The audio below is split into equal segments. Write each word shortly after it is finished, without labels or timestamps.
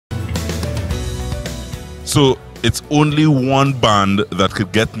So it's only one band that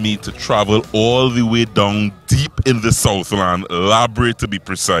could get me to travel all the way down deep in the Southland, La Brea to be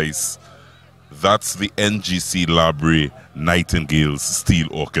precise. That's the NGC La Brea Nightingales Steel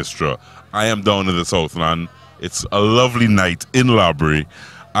Orchestra. I am down in the Southland. It's a lovely night in La Brea.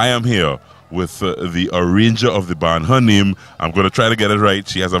 I am here with the arranger of the band. Her name, I'm going to try to get it right.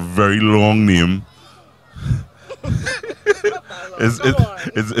 She has a very long name. Is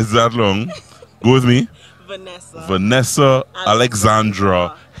that long? Go with me. Vanessa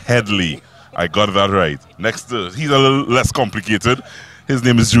Alexandra Headley. I got that right. Next, he's a little less complicated. His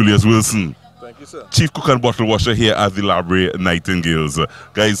name is Julius Wilson. Thank you, sir. Chief Cook and Bottle Washer here at the La Brea Nightingales.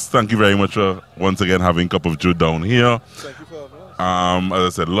 Guys, thank you very much for once again having Cup of Joe down here. Thank you for having us. As I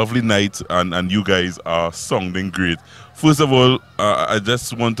said, lovely night, and you guys are sounding great. First of all, I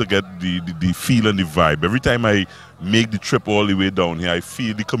just want to get the feel and the vibe. Every time I make the trip all the way down here, I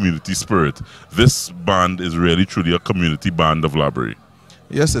feel the community spirit. This band is really truly a community band of La Brea.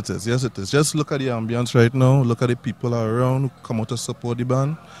 Yes, it is. Yes, it is. Just look at the ambience right now. Look at the people around who come out to support the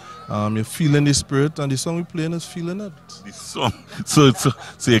band. You're feeling the spirit, and the song we're playing is feeling it. The song. So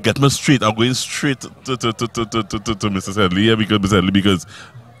you get me straight. I'm going straight to Mrs. Headley here because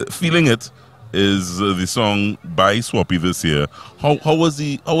Feeling It is the song by Swappy this year. How was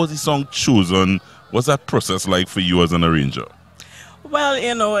the song chosen? What's that process like for you as an arranger? Well,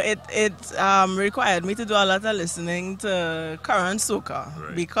 you know, it required me to do a lot of listening to current soca,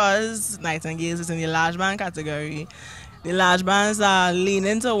 right, because Nightingales is in the large band category. The large bands are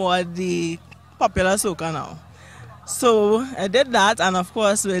leaning toward the popular soca now. So I did that, and of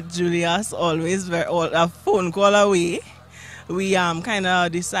course with Julius always a phone call away, we kind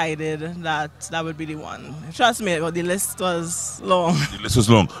of decided that would be the one. Trust me, the list was long. The list was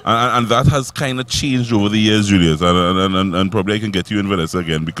long, and that has kind of changed over the years, Julius, and probably I can get you in Vanessa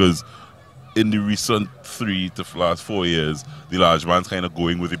again, because in the recent 3 to last 4 years, the large band's kind of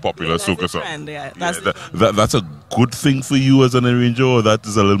going with the popular soca song. That's a good thing for you as an arranger, or that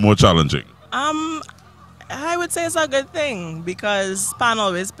is a little more challenging? I would say it's a good thing, because Pan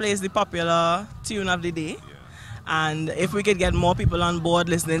always plays the popular tune of the day. And if we could get more people on board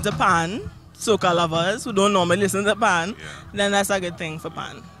listening to Pan, soca lovers who don't normally listen to Pan, then that's a good thing for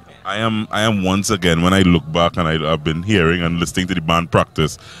Pan. I am once again, when I look back and I've been hearing and listening to the band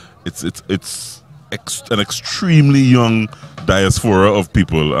practice, it's an extremely young diaspora of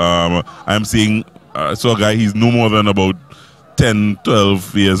people. I'm seeing, I saw a guy, he's no more than about 10,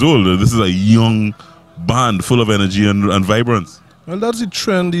 12 years old. This is a young band full of energy and vibrance. Well, that's the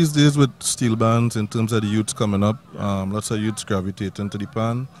trend these days with steel bands in terms of the youths coming up. Lots of youths gravitating to the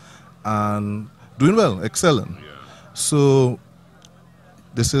pan and doing well, excelling. Yeah. So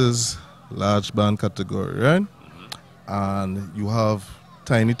this is large band category, right? And you have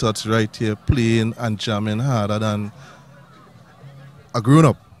Tiny Tots right here playing and jamming harder than a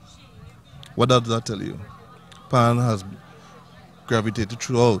grown-up. What does that tell you? Pan has gravitated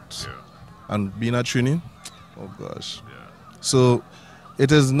throughout. And being at training, oh gosh. So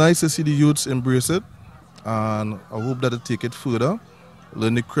it is nice to see the youths embrace it, and I hope that they take it further,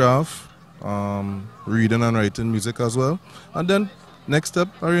 learn the craft, reading and writing music as well, and then next step,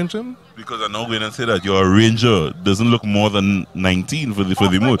 arranging. Because I'm now going to say that your arranger doesn't look more than 19 for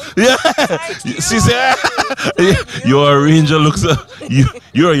the mood. Yeah, she said your arranger looks.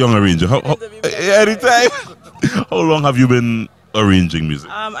 You're a young arranger. Anytime. How long have you been arranging music?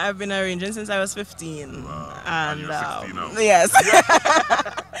 I've been arranging since I was 15. Wow. And you're 60 now. yes.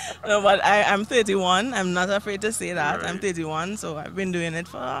 No, but I'm 31. I'm not afraid to say that. Right. I'm 31, so I've been doing it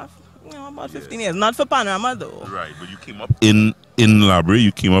for about 15 years. Not for Panorama though. Right, but you came up in La Brea.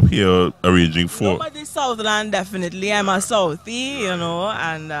 You came up here arranging for. No, but the Southland definitely. I'm a Southie, you know,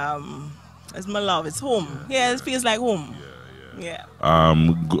 and it's my love. It's home. Yeah, it feels like home. Yeah.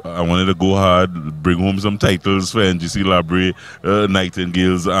 I wanted to go hard, bring home some titles for NGC La Brea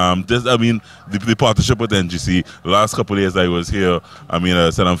Nightingales. The partnership with NGC. Last couple of years I was here. I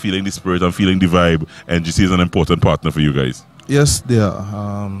said I'm feeling the spirit, I'm feeling the vibe. NGC is an important partner for you guys. Yes, they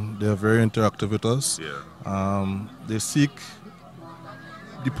are. They are very interactive with us. Yeah. They seek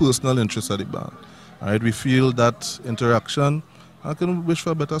the personal interest of the band. All right, we feel that interaction. I can wish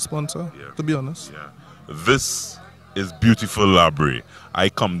for a better sponsor, to be honest. Yeah. This is beautiful La Brea. I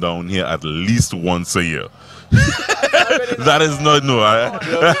come down here at least once a year. That is not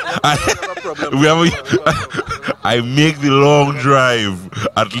I make the long drive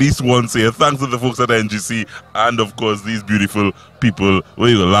at least once a year. Thanks to the folks at NGC and of course these beautiful people. What are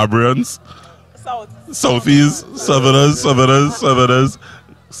you, La Breans? Southies, Southerners.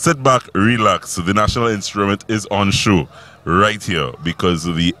 Sit back, relax. The national instrument is on show. right here because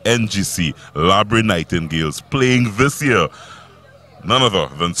the NGC La Brea Nightingales playing this year. None other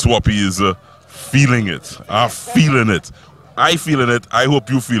than Swappy is feeling it. Feeling it. I feeling it. I hope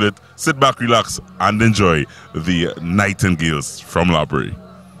you feel it. Sit back, relax, and enjoy the Nightingales from La Brea.